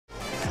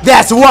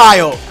That's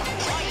wild.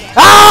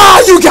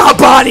 Ah, you got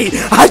bodied.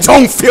 I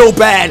don't feel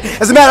bad.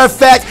 As a matter of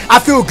fact, I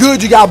feel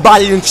good you got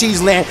bodied in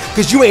Cheeseland,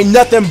 because you ain't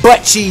nothing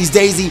but cheese,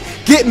 Daisy.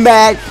 Get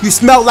mad. You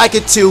smell like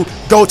it too.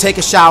 Go take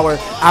a shower.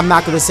 I'm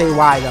not going to say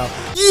why, though.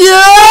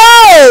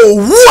 Yo!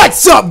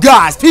 What's up,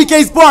 guys?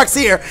 PKSparkxx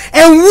here,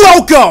 and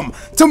welcome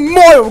to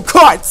Mario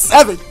Kart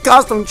 7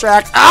 Custom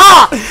Tracks.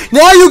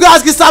 Now you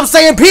guys can stop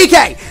saying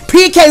PK.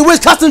 PK, where's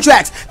Custom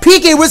Tracks?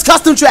 PK, where's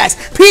Custom Tracks?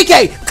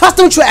 PK,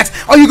 Custom Tracks.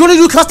 Are you gonna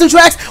do Custom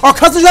Tracks? Are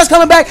Custom Tracks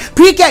coming back?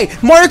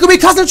 PK, Mario could be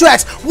Custom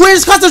Tracks.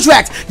 Where's Custom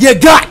Tracks? You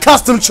got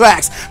Custom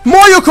Tracks.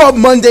 Mario Kart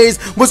Mondays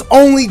was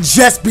only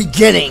just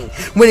beginning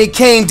when it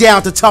came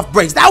down to tough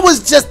breaks. That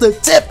was just the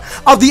tip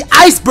of the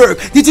iceberg.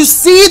 Did you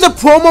see the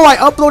promo I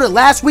uploaded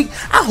last week?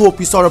 I hope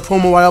you saw the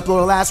promo I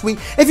uploaded last week.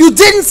 If you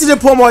didn't see the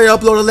promo I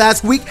uploaded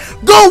last week,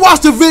 go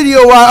watch the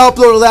video I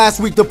uploaded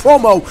last week. The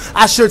promo,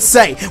 I should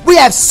say. We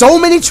have so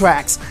many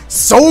tracks,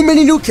 so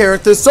many new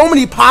characters, so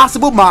many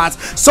possible mods,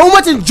 so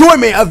much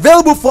enjoyment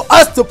available for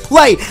us to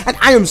play, and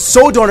I am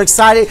so darn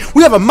excited.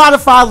 We have a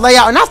modified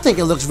layout, and I think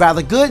it looks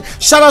rather good.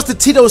 Shout out to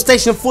Tito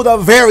Station for the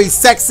very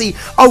sexy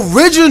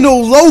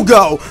original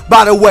logo,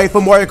 by the way,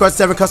 for Mario Kart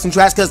 7 Custom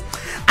Tracks, because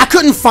I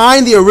couldn't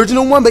find the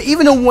original one, but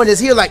even the one that's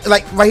here, like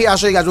right here, I'll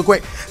show you guys real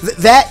quick.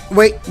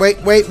 Wait.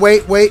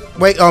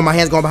 Oh, my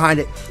hand's going behind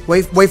it.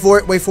 Wait for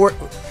it.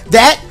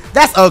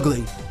 That's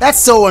ugly. That's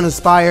so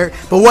uninspired.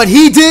 But what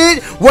he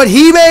did, what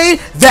he made,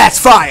 that's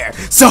fire.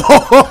 So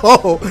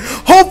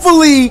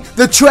hopefully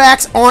the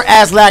tracks aren't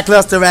as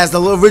lackluster as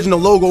the original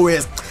logo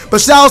is. But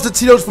shout out to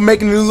Tito's for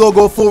making the new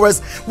logo for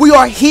us. We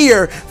are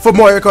here for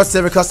Mario Kart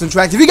 7 Custom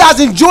Tracks. If you guys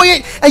enjoy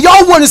it and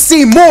y'all want to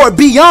see more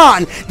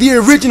beyond the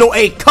original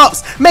 8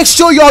 cups, make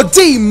sure y'all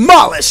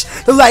demolish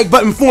the like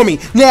button for me.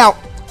 Now,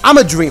 I'm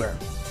a dreamer.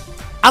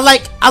 I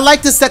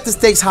like to set the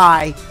stakes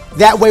high.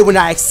 That way when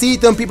I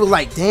exceed them, people are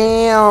like,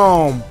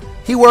 damn,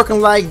 he working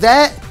like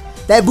that?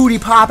 That booty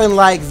popping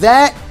like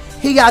that?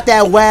 He got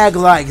that wag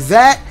like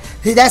that?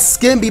 That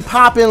skin be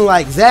popping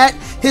like that?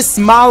 His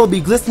smile will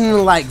be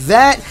glistening like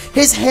that?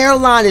 His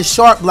hairline is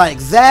sharp like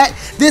that?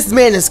 This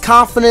man is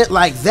confident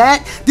like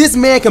that? This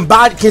man can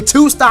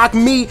two-stock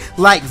me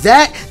like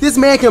that? This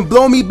man can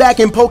blow me back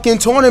in Pokken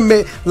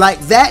tournament like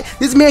that?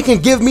 This man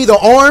can give me the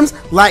arms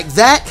like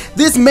that?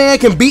 This man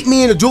can beat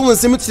me in a duel and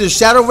send me to the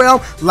Shadow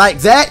Realm like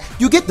that?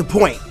 You get the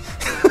point.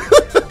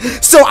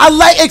 So I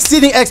like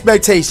exceeding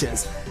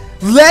expectations.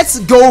 Let's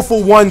go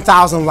for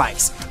 1,000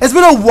 likes. It's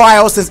been a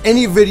while since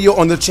any video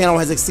on the channel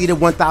has exceeded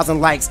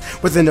 1,000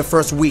 likes within the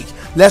first week.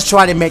 Let's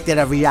try to make that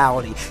a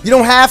reality. You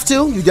don't have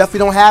to. You definitely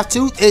don't have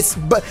to.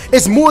 But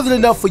it's more than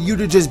enough for you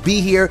to just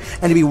be here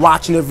and to be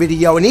watching the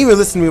video and even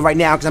listening to me right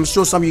now, because I'm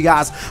sure some of you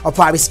guys are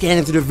probably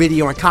scanning through the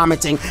video and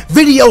commenting,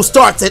 video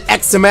starts at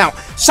X amount.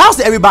 Shouts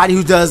to everybody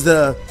who does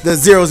the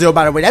 00,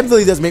 by the way. That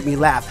really does make me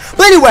laugh.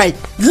 But anyway,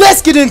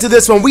 let's get into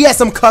this one. We have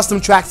some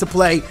custom tracks to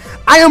play.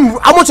 I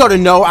want y'all to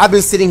know I've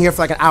been sitting here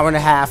for like an hour and a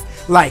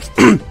half. Like,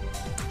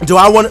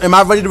 am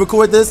I ready to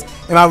record this?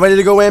 Am I ready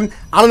to go in?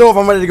 I don't know if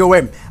I'm ready to go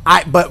in.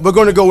 But we're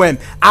going to go in.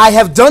 I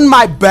have done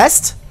my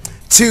best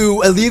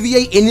to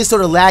alleviate any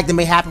sort of lag that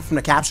may happen from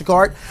the capture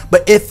card.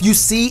 But if you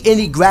see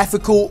any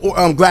graphical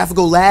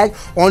lag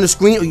on the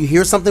screen, or you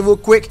hear something real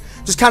quick,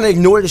 just kind of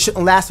ignore it. It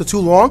shouldn't last for too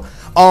long.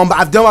 But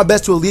I've done my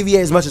best to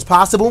alleviate as much as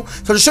possible.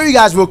 So to show you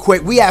guys real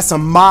quick, we have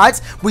some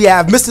mods. We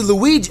have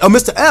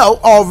Mr. L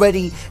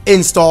already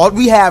installed.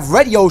 We have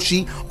Red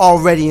Yoshi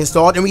already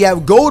installed, and we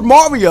have Gold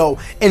Mario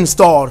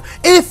installed.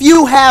 If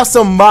you have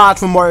some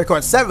mods from Mario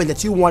Kart 7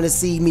 that you want to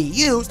see me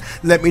use,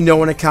 let me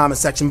know in the comment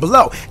section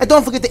below. And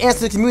don't forget to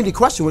answer the community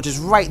question, which is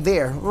right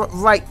there,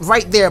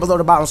 right there below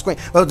the bottom screen,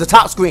 below the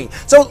top screen.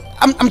 So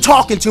I'm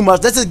talking too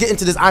much. Let's just get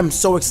into this. I'm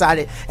so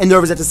excited and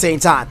nervous at the same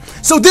time.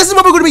 So this is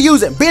what we're going to be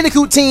using.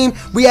 Bandicoot team.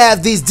 We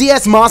have these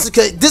DS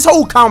monsters. This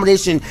whole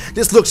combination,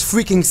 this looks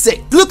freaking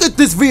sick. Look at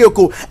this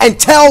vehicle and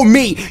tell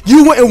me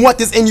you wouldn't want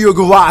this in your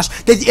garage.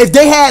 If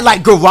they had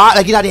like garage,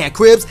 like, you know, they had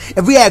cribs.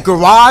 If we had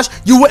garage,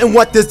 you wouldn't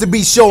want this to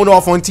be shown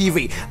off on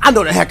TV. I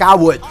know the heck I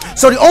would.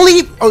 So the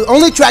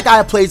only track I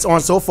have played on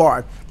so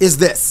far is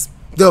this.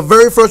 The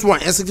very first one,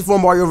 N64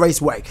 Mario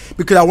Raceway,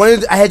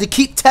 because I had to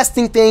keep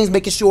testing things,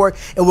 making sure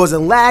it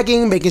wasn't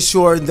lagging, making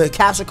sure the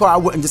capture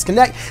card wouldn't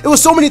disconnect. There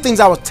was so many things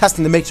I was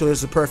testing to make sure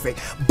this was perfect.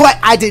 But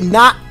I did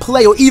not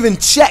play or even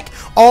check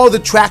all the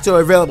tracks that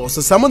are available.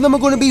 So some of them are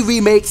going to be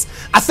remakes.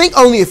 I think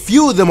only a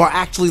few of them are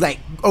actually like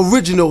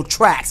original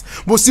tracks.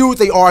 We'll see what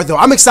they are though.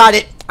 I'm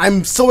excited.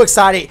 I'm so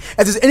excited. If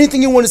there's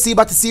anything you want to see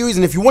about the series,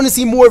 and if you want to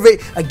see more of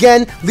it,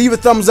 again, leave a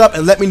thumbs up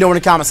and let me know in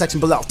the comment section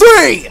below.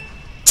 3,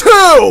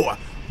 2,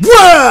 1,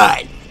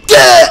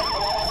 get!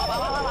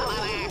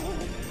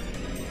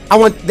 I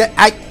want that.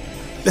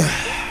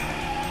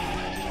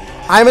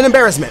 I'm an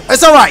embarrassment.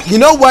 It's all right. You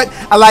know what?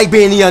 I like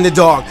being the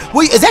underdog.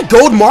 Wait, is that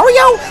Gold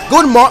Mario?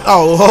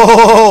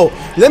 Oh,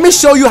 let me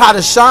show you how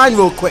to shine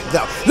real quick,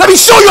 though. Let me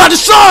show you how to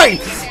shine.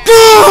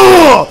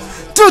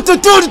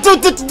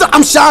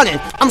 I'm shining.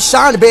 I'm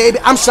shining, baby.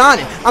 I'm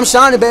shining. I'm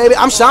shining, baby.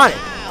 I'm shining.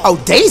 Oh,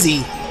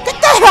 Daisy,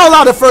 get the hell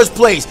out of first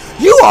place.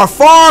 You are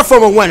far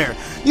from a winner.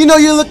 You know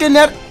you're looking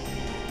at...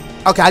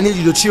 Okay, I need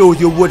you to chill with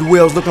your wood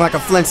wheels looking like a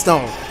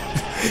Flintstone.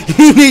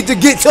 You need to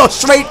get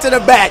straight to the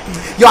back.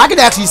 Yo, I can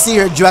actually see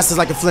her dressed as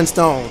like a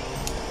Flintstone.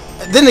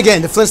 Then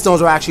again, the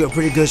Flintstones are actually a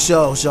pretty good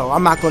show, so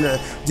I'm not going to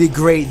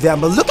degrade them.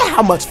 But look at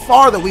how much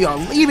farther we are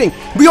leaving.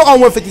 We are on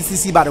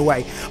 150cc, by the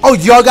way. Oh,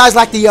 y'all guys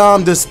like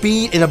the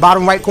speed in the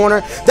bottom right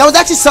corner? That was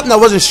actually something I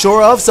wasn't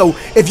sure of. So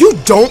if you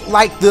don't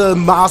like the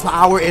miles per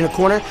hour in the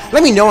corner,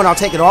 let me know and I'll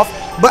take it off.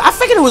 But I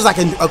figured it was like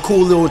a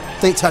cool little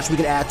thing touch we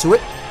could add to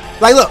it.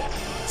 Like, look.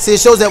 See, it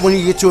shows that when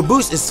you get to a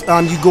boost, it's,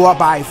 you go up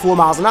by 4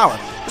 miles an hour.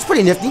 It's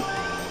pretty nifty.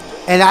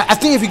 And I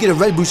think if you get a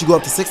red boost, you go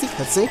up to 60.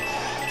 Let's see.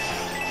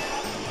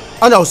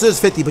 Oh no, so it's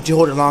 50, but you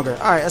hold it longer.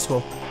 All right, that's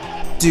cool.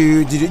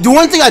 Dude. The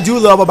one thing I do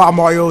love about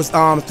Mario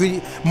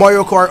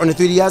Kart on the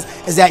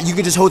 3DS is that you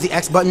can just hold the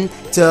X button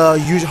to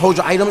hold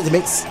your items. It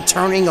makes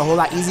turning a whole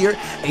lot easier,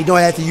 and you don't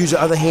have to use your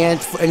other hand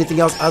for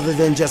anything else other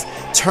than just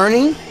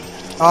turning.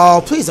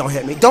 Oh, please don't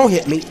hit me! Don't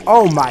hit me!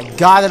 Oh my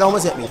God, that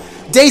almost hit me.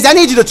 Daisy, I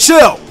need you to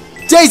chill.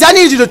 Daisy, I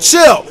need you to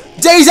chill.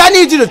 Daisy, I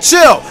need you to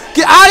chill.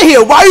 Get out of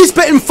here. Why are you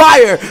spitting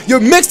fire? Your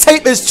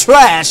mixtape is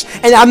trash.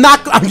 And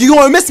you're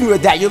going to miss me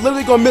with that. You're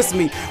literally going to miss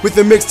me with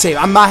the mixtape.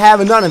 I'm not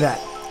having none of that.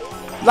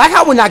 Like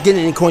how we're not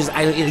getting any coins.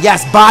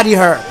 Yes, body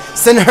her.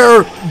 Send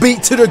her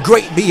beat to the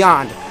great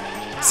beyond.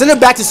 Send her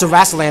back to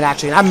Sarassaland,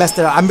 actually. And I messed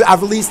it up. I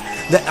released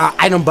the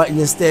item button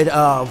instead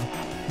of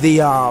the,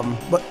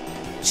 but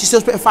she's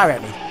still spitting fire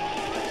at me.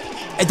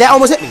 And that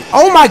almost hit me.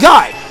 Oh my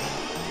God.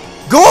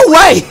 Go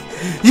away.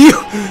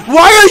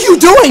 Why are you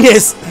doing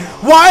this?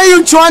 Why are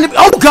you trying to...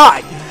 Oh,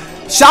 God.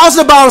 Shouts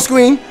to the bottom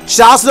screen.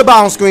 Shouts to the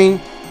bottom screen.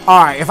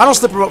 All right, if I don't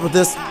slip her up with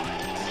this...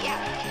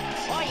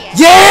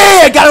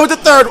 Yeah! Got it with the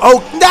third.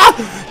 Oh, nah.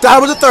 Got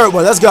it with the third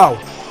one. Let's go. All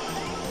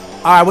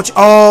right, what you...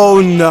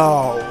 Oh,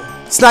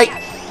 no. Snipe.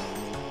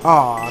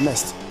 Oh, I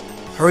missed.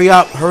 Hurry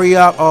up. Hurry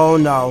up. Oh,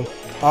 no.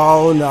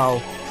 Oh,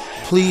 no.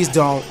 Please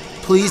don't.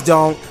 Please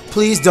don't.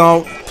 Please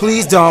don't.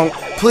 Please don't.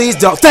 Please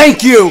don't.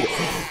 Thank you.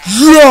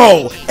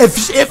 Yo,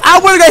 if I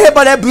would have got hit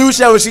by that blue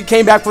shell when she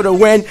came back for the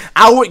win,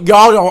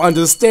 y'all don't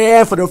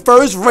understand. For the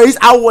first race,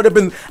 I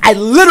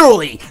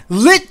literally,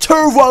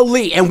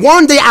 and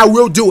one day I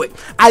will do it.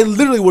 I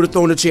literally would have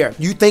thrown the chair.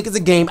 You think it's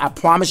a game? I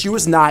promise you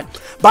it's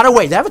not. By the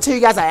way, did I ever tell you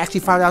guys I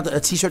actually found out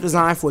a t-shirt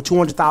design for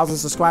 200,000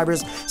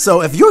 subscribers?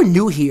 So if you're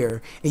new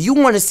here and you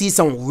want to see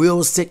some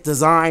real sick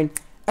design,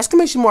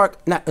 exclamation mark,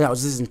 no,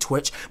 this isn't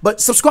Twitch, but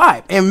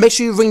subscribe and make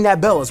sure you ring that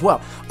bell as well.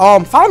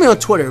 Follow me on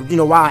Twitter,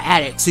 while I'm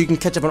at it, so you can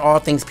catch up on all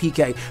things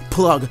PK.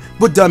 Plug.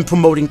 We're done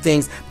promoting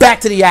things. Back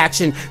to the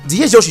action.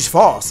 DS Yoshi's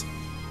Falls.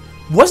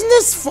 Wasn't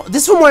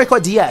this from Mario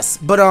Kart DS?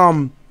 But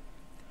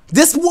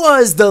this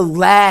was the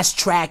last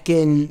track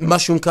in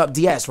Mushroom Cup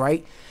DS,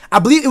 right? I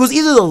believe it was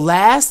either the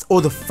last or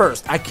the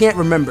first. I can't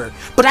remember.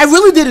 But I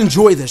really did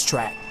enjoy this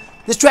track.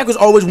 This track was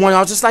always one I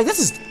was just like, this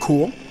is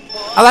cool.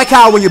 I like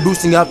how when you're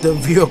boosting up, the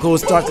vehicle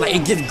starts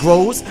like it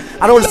grows.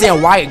 I don't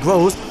understand why it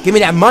grows. Give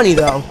me that money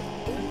though.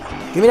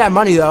 Give me that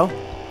money though.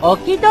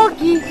 Okie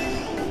dokie.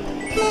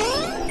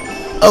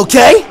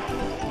 Okay.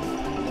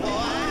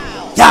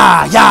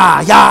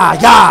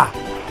 Yeah.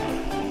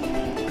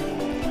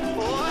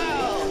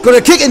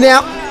 Gonna kick it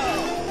now.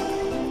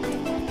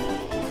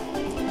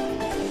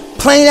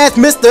 Playing as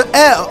Mr.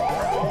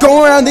 L.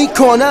 Going around the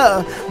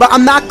corner, but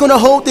I'm not gonna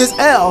hold this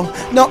L.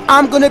 No,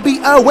 I'm gonna be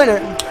a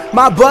winner.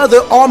 My brother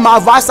on my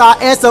right side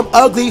and some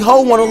ugly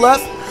hoe on the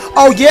left.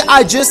 Oh yeah,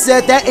 I just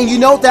said that, and you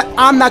know that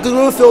I'm not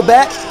gonna feel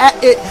bad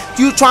at it.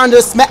 You trying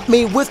to smack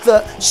me with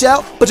the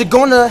shell, but you're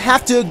gonna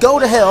have to go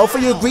to hell for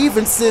your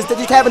grievances that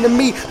you're having to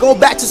me. Go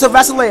back to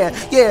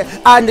Sarassaland. Yeah,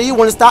 I know you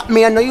wanna stop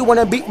me, I know you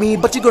wanna beat me,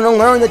 but you're gonna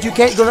learn that you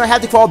can't. You're gonna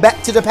have to fall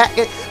back to the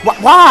packet.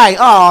 Why?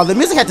 Oh, the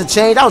music had to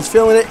change. I was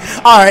feeling it.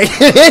 All right.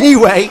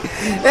 Anyway.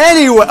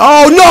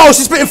 Oh no,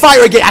 she's spitting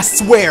fire again. I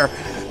swear.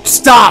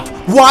 Stop.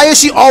 Why is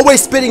she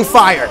always spitting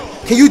fire?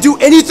 Can you do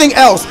anything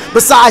else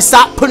besides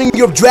stop putting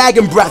your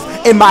dragon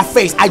breath in my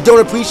face? I don't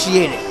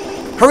appreciate it.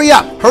 Hurry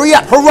up. Hurry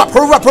up. Hurry up.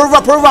 Hurry up. Hurry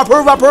up. Hurry up.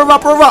 Hurry up. Hurry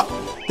up. Hurry up.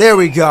 There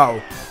we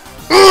go.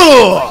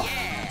 Ugh.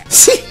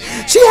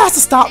 She has to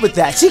stop with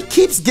that. She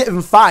keeps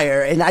getting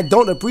fire, and I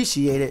don't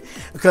appreciate it.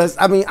 Because,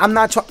 I mean, I'm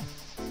not trying...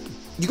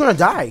 You're gonna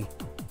die.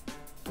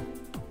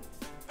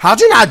 How'd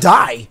you not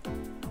die?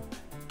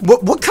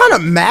 What kind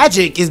of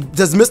magic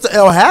does Mr.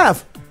 L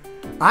have?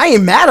 I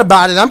ain't mad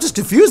about it. I'm just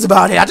confused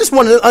about it. I just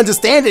want to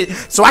understand it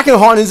so I can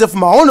harness it for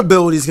my own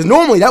abilities. Because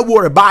normally that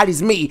water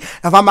bodies me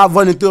if I'm not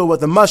running through it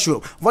with a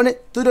mushroom. Running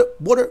through the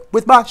water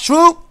with my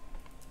shroom.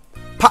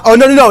 Oh,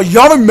 no.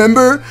 Y'all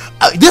remember?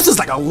 This is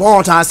like a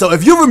long time. So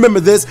if you remember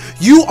this,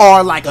 you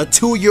are like a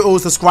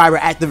 2-year-old subscriber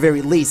at the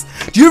very least.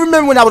 Do you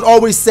remember when I would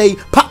always say,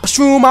 pop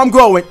shroom, I'm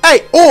growing?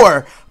 Hey,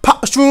 or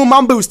pop shroom,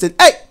 I'm boosted.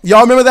 Hey,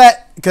 y'all remember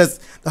that? Because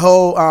the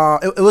whole,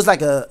 it was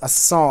like a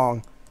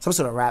song, some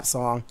sort of rap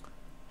song.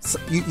 So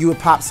you would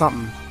pop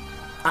something.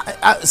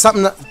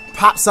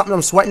 Pop something,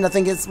 I'm sweating, I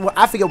think it's,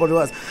 I forget what it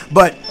was.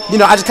 But,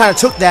 I just kind of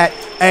took that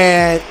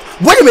and,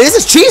 wait a minute, this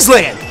is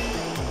Cheeseland.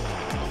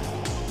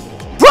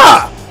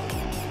 Bruh!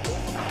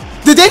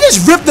 Did they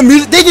just rip the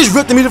music? They just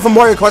ripped the music from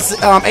Mario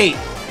Kart 8.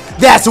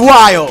 That's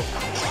wild.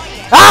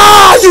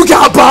 Ah, you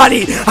got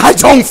bodied. I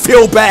don't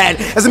feel bad.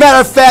 As a matter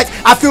of fact,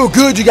 I feel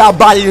good you got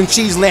bodied in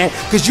Cheeseland,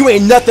 because you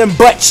ain't nothing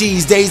but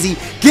cheese, Daisy.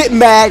 Get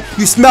mad.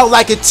 You smell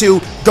like it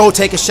too. Go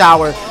take a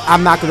shower.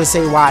 I'm not gonna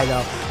say why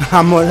though.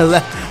 I'm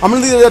gonna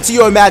leave it up to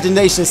your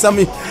imagination. Some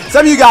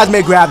of you guys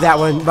may grab that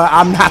one, but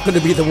I'm not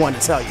gonna be the one to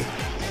tell you.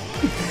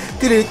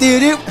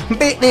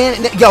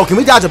 Yo, can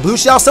we dodge a blue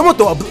shell? Someone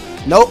throw a blue.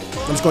 Nope.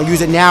 I'm just gonna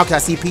use it now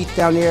because I see Peach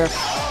down there.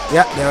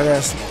 Yep, there it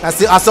is.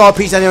 I saw a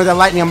Peach down there with that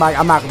lightning. I'm like,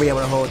 I'm not gonna be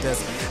able to hold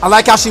this. I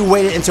like how she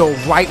waited until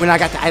right when I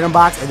got the item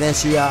box, and then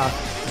she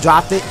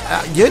dropped it.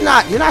 You're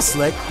not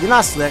slick. You're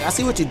not slick. I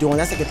see what you're doing.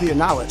 That's the computer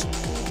knowledge.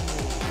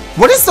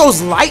 What is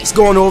those lights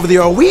going over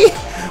there? Are we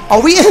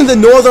in the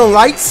Northern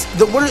Lights?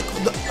 What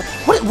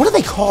are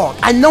they called?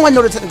 I know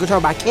the technical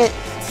term, but I can't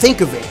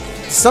think of it.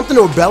 Something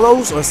or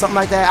bellows or something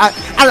like that.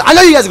 I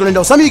know you guys are gonna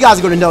know. Some of you guys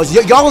are gonna know.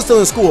 Y'all are still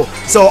in school,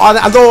 so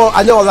I know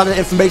a lot of the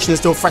information is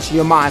still fresh in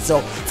your mind.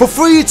 So feel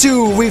free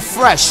to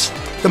refresh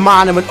the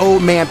mind of an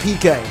old man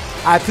PK.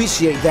 I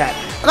appreciate that.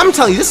 And I'm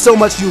telling you, there's so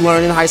much you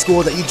learn in high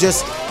school that you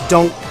just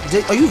don't.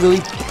 Are you really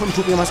putting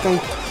poopy on my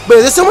screen? But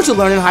there's so much you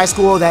learn in high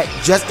school that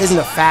just isn't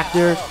a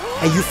factor,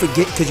 and you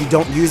forget because you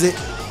don't use it.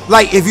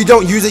 Like, if you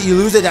don't use it, you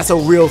lose it. That's a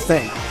real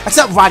thing.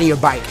 Except riding your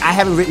bike. I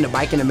haven't ridden a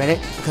bike in a minute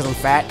because I'm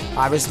fat,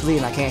 obviously,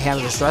 and I can't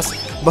handle the stress.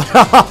 But,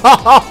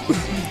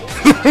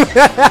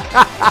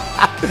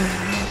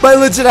 but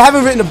legit, I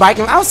haven't ridden a bike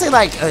in, I would say,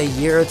 like, a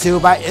year or two.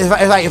 But if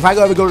I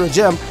ever go to the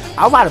gym,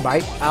 I'll ride a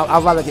bike.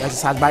 I'll ride like the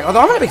exercise bike.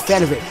 Although I'm not a big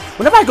fan of it.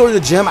 Whenever I go to the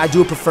gym, I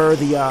do prefer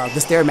the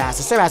Stairmaster.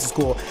 The Stairmaster's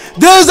cool.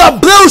 There's a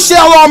blue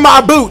shell on my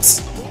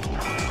boots!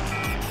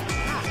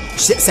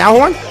 Shit, sound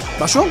horn?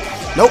 Mushroom?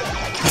 Nope.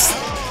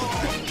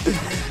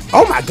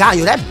 Oh my god,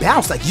 yo, that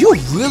bounce, like, you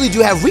really do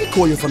have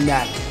recoil from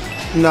that.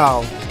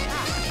 No.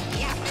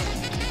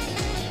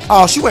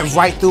 Oh, she went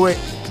right through it.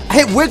 I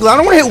hit Wiggler. I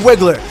don't want to hit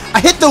Wiggler. I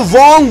hit the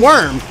wrong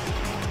worm.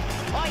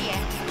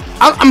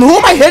 Who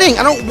am I hitting?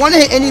 I don't want to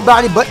hit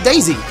anybody but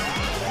Daisy.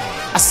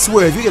 I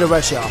swear, if you get a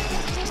red shell.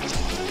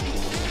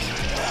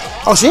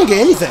 Oh, she didn't get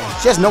anything.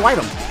 She has no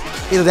item.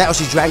 Either that or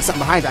she's dragging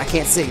something behind her. I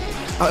can't see.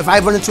 If I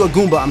run into a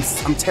Goomba,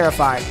 I'm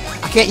terrified.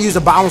 I can't use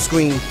the bottom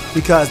screen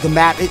because the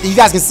map, you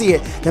guys can see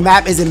it, the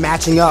map isn't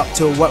matching up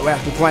to what we're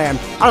actually playing.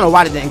 I don't know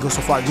why they didn't go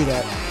so far to do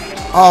that.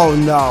 Oh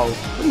no.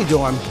 What are you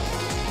doing?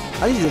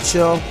 I need you to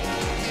chill.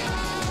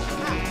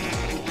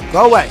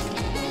 Go away.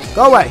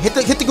 Go away. Hit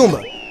the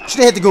Goomba. She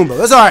didn't hit the Goomba.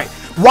 That's alright.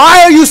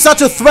 Why are you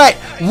such a threat?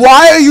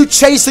 Why are you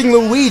chasing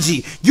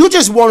Luigi? You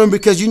just want him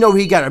because you know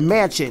he got a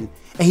mansion.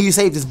 And he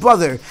saved his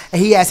brother,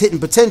 and he has hidden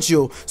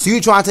potential, so you're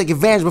trying to take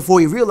advantage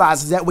before he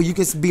realizes that way you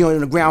can be on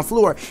the ground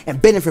floor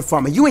and benefit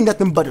from it. You ain't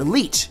nothing but a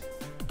leech.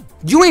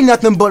 You ain't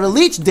nothing but a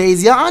leech,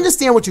 Daisy. I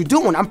understand what you're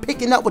doing. I'm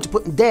picking up what you're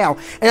putting down,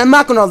 and I'm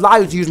not going to allow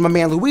you to use my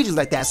man Luigi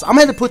like that. So I'm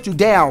going to put you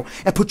down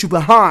and put you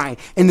behind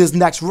in this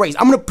next race.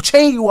 I'm going to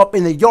chain you up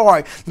in the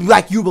yard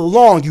like you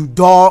belong, you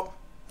dog.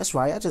 That's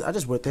right. I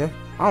just went there.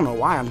 I don't know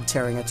why I'm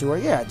tearing into her.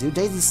 Yeah, dude,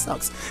 Daisy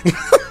sucks.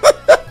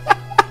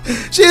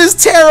 She is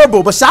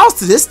terrible, but shouts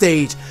to this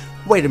stage.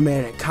 Wait a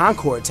minute,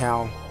 Concord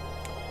Town.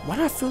 Why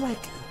do I feel like...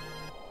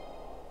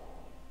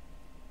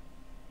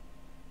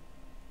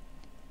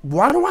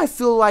 Why do I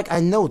feel like I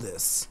know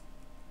this?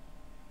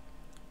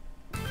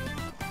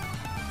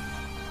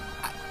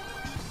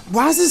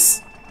 Why is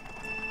this...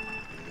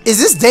 Is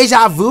this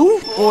deja vu?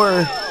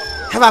 Or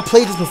have I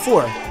played this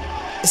before?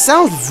 It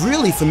sounds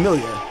really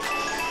familiar.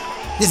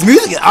 This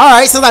music,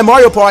 alright, sounds like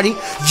Mario Party.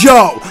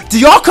 Yo, do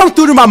y'all come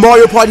through to my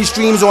Mario Party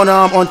streams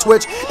on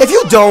Twitch? If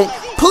you don't,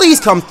 please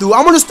come through.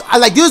 I'm gonna,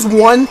 like, there's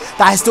one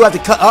that I still have to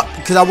cut up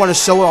because I want to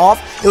show it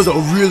off. It was a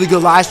really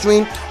good live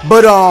stream.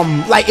 But,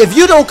 like, if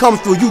you don't come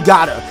through, you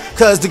gotta.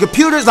 Because the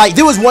computers, like,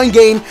 there was one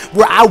game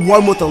where I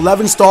won with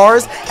 11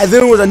 stars, and then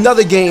there was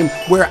another game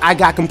where I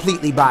got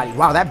completely bodied.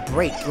 Wow, that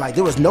break, like,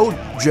 there was no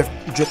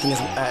drifting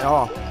at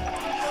all.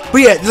 But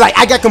yeah, like,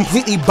 I got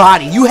completely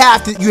bodied. You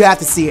have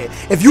to see it.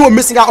 If you are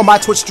missing out on my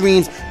Twitch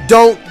streams,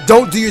 don't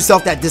do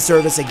yourself that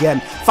disservice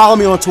again. Follow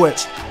me on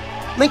Twitch.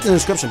 Link in the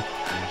description.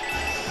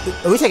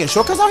 Are we taking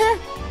shortcuts out here?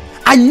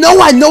 I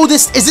know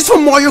this. Is this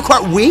from Mario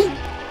Kart Wii?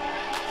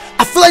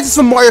 I feel like this is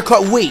from Mario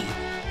Kart Wii.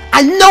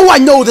 I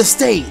know the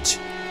stage.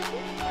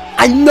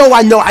 I know.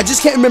 I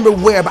just can't remember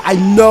where, but I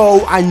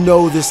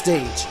know this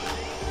stage.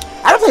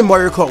 I haven't played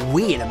Mario Kart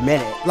Wii in a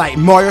minute. Like,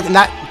 Mario,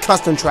 not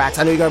custom tracks.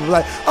 I know you're gonna be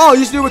like, oh, you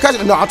used to do with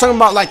custom. No, I'm talking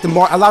about, like, a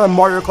lot of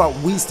Mario Kart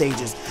Wii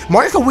stages.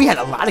 Mario Kart Wii had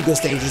a lot of good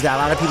stages that a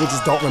lot of people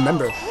just don't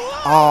remember.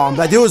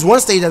 Like, there was one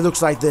stage that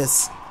looks like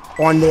this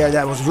on there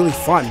that was really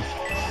fun.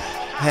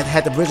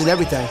 Had the bridge and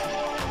everything.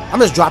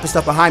 I'm just dropping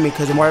stuff behind me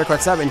because in Mario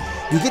Kart 7,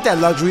 you get that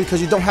luxury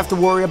because you don't have to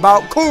worry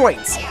about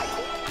coins.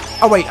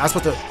 Oh, wait, I was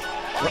supposed to...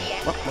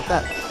 What's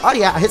that? Oh,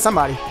 yeah, I hit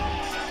somebody.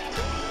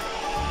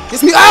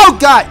 It's me. Oh,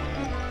 God!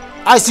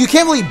 Alright, so you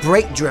can't really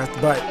break drift,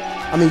 but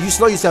I mean, you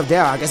slow yourself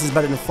down. I guess it's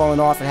better than falling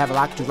off and have a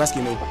rocket to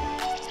rescue me.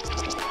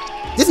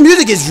 This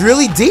music is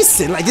really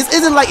decent. Like, this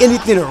isn't like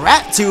anything to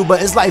rap to,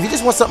 but it's like if you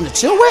just want something to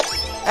chill with,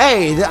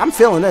 hey, I'm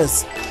feeling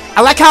this.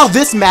 I like how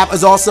this map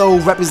is also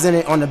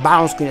represented on the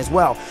bottom screen as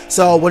well.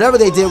 So whatever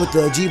they did with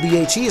the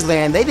GBA Cheese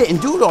Land, they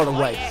didn't do it all the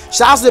way.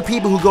 Shout out to the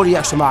people who go the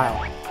extra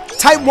mile.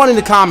 Type 1 in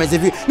the comments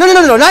if you... No,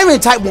 not even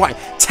type 1.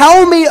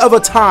 Tell me of a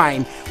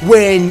time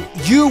when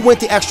you went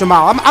the extra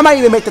mile. I might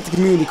even make that the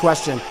community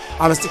question.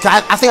 Honestly,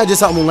 I think I did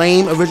something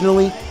lame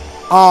originally.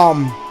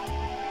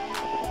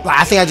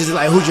 I think I just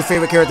like, who's your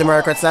favorite character in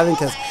Mario Kart 7?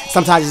 Because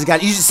sometimes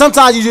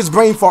you just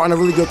brain fart on a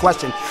really good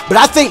question. But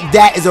I think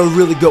that is a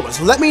really good one.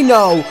 So let me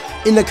know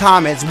in the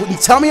comments.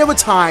 Tell me of a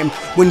time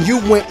when you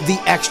went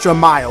the extra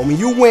mile. When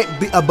you went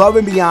above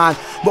and beyond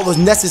what was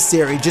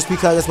necessary just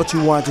because that's what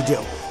you wanted to do.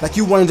 Like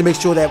you wanted to make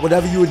sure that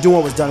whatever you were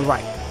doing was done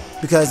right.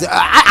 Because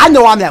I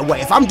know I'm that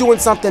way. If I'm doing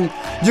something,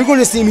 you're going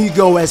to see me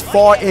go as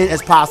far in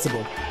as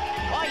possible.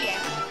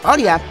 Oh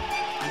yeah.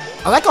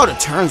 I like all the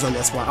turns on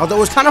this one,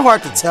 although it's kind of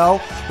hard to tell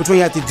which one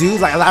you have to do.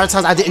 Like a lot of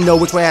times I didn't know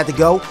which way I had to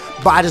go,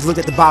 but I just looked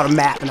at the bottom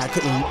map and I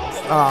couldn't,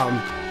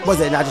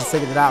 and I just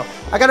figured it out.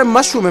 I got a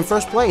mushroom in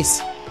first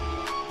place.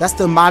 That's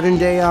the modern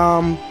day,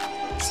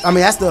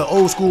 that's the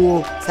old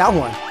school style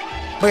one.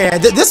 But yeah,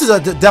 this is a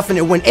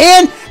definite win.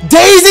 And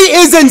Daisy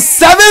is in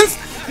 7th?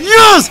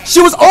 Yes!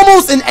 She was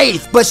almost in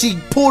 8th, but she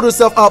pulled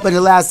herself up in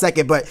the last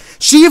second. But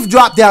she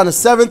dropped down to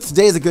 7th.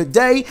 Today is a good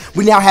day.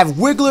 We now have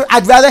Wiggler.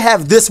 I'd rather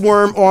have this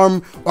worm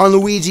on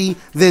Luigi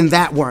than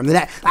that worm.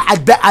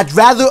 I'd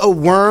rather a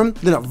worm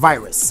than a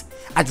virus.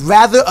 I'd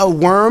rather a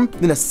worm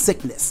than a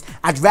sickness.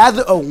 I'd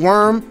rather a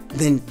worm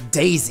than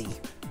Daisy.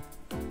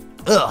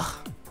 Ugh.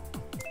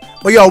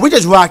 But yo, we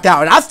just rocked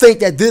out, and I think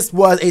that this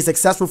was a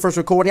successful first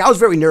recording. I was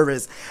very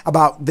nervous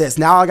about this.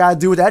 Now I gotta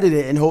do is edit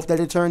it and hope that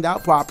it turned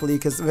out properly,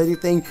 because if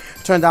anything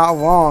turned out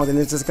wrong, then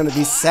it's just gonna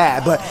be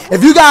sad. But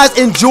if you guys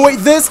enjoyed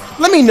this,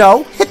 let me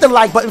know. Hit the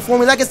like button for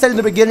me. Like I said in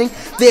the beginning,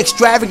 the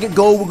extravagant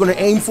goal we're gonna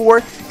aim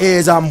for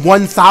is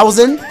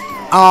 1,000.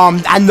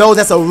 I know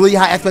that's a really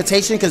high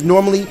expectation, because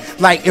normally,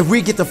 like, if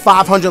we get to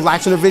 500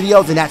 likes on a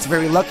video, then that's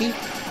very lucky.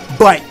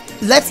 But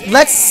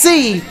let's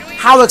see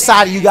how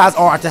excited you guys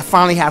are to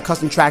finally have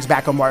custom tracks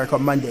back on Mario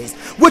Kart Mondays.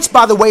 Which,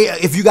 by the way,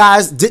 if you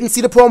guys didn't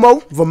see the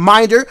promo,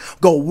 reminder,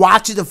 go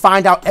watch it to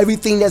find out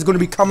everything that's going to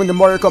be coming to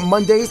Mario Kart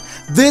Mondays.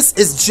 This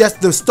is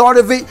just the start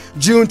of it.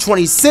 June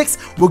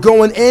 26th, we're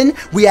going in.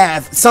 We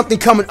have something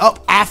coming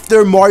up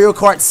after Mario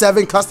Kart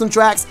 7 custom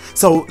tracks,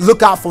 so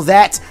look out for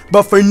that.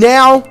 But for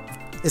now,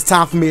 it's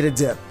time for me to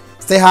dip.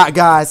 Stay hot,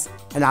 guys,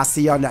 and I'll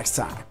see y'all next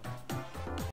time.